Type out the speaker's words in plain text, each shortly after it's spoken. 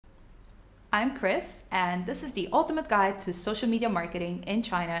I'm Chris, and this is the ultimate guide to social media marketing in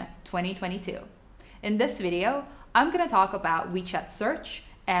China 2022. In this video, I'm going to talk about WeChat search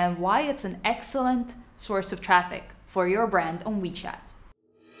and why it's an excellent source of traffic for your brand on WeChat.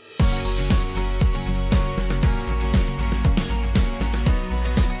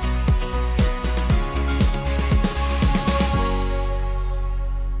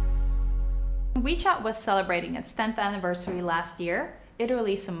 WeChat was celebrating its 10th anniversary last year. It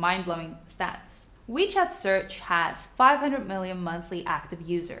released some mind-blowing stats. WeChat search has 500 million monthly active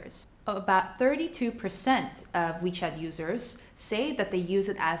users. About 32% of WeChat users say that they use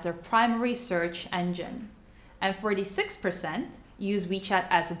it as their primary search engine, and 46% use WeChat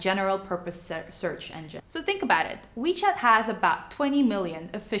as a general purpose search engine. So think about it. WeChat has about 20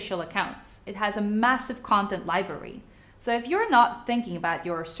 million official accounts. It has a massive content library. So if you're not thinking about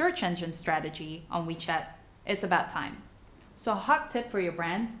your search engine strategy on WeChat, it's about time. So a hot tip for your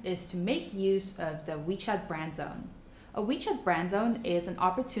brand is to make use of the WeChat brand zone. A WeChat brand zone is an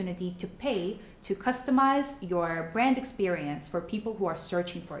opportunity to pay to customize your brand experience for people who are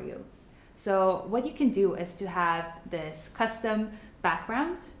searching for you. So what you can do is to have this custom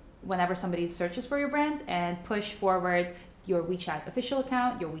background whenever somebody searches for your brand and push forward your WeChat official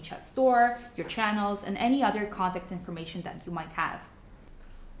account, your WeChat store, your channels, and any other contact information that you might have.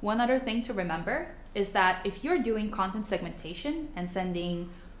 One other thing to remember is that if you're doing content segmentation and sending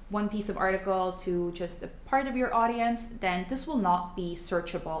one piece of article to just a part of your audience, then this will not be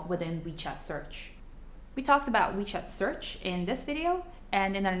searchable within WeChat search. We talked about WeChat search in this video,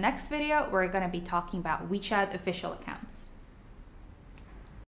 and in our next video, we're going to be talking about WeChat official accounts.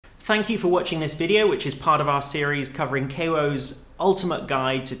 Thank you for watching this video, which is part of our series covering KAWO's ultimate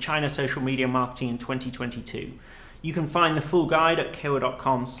guide to China social media marketing in 2022. You can find the full guide at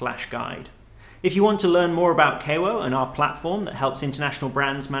kawo.com/guide. If you want to learn more about KAWO and our platform that helps international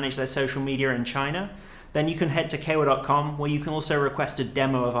brands manage their social media in China, then you can head to kawo.com, where you can also request a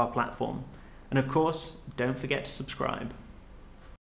demo of our platform. And of course, don't forget to subscribe.